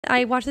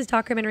I watched this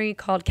documentary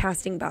called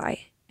Casting By,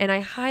 and I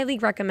highly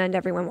recommend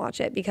everyone watch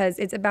it because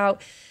it's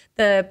about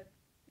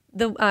she's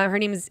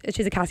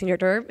a casting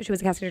director. She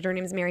was a casting director. Her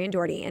name is Marion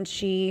Dougherty, and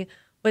she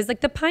was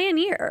like the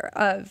pioneer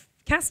of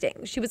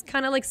casting. She was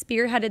kind of like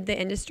spearheaded the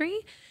industry.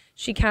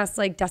 She cast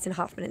like Dustin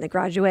Hoffman in The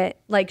Graduate.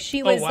 Like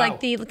she was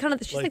like the kind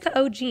of she's like the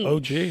OG.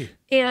 OG.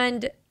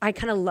 And I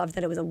kind of loved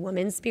that it was a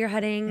woman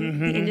spearheading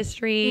the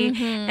industry.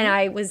 And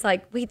I was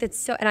like, wait, that's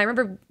so. And I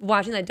remember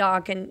watching that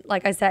doc, and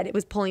like I said, it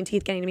was pulling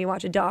teeth getting to me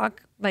watch a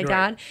doc. My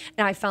dad,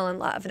 and I fell in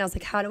love. And I was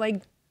like, how do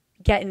I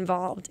get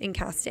involved in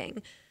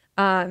casting?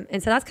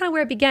 And so that's kind of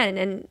where it began.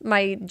 And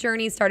my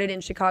journey started in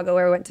Chicago,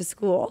 where I went to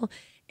school.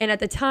 And at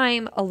the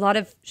time, a lot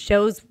of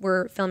shows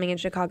were filming in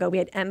Chicago. We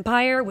had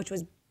Empire, which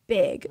was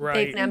big.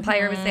 Big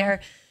Empire was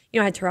there. You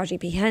know, I had Taraji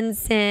P.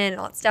 Henson and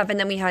all that stuff. And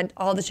then we had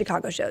all the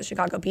Chicago shows,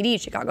 Chicago PD,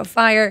 Chicago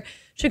Fire,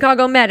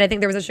 Chicago Med. I think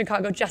there was a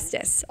Chicago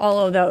Justice, all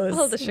of those.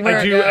 All the Chicago.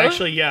 I do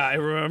actually, yeah, I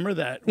remember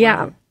that.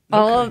 Yeah,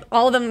 all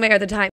of them were at the time.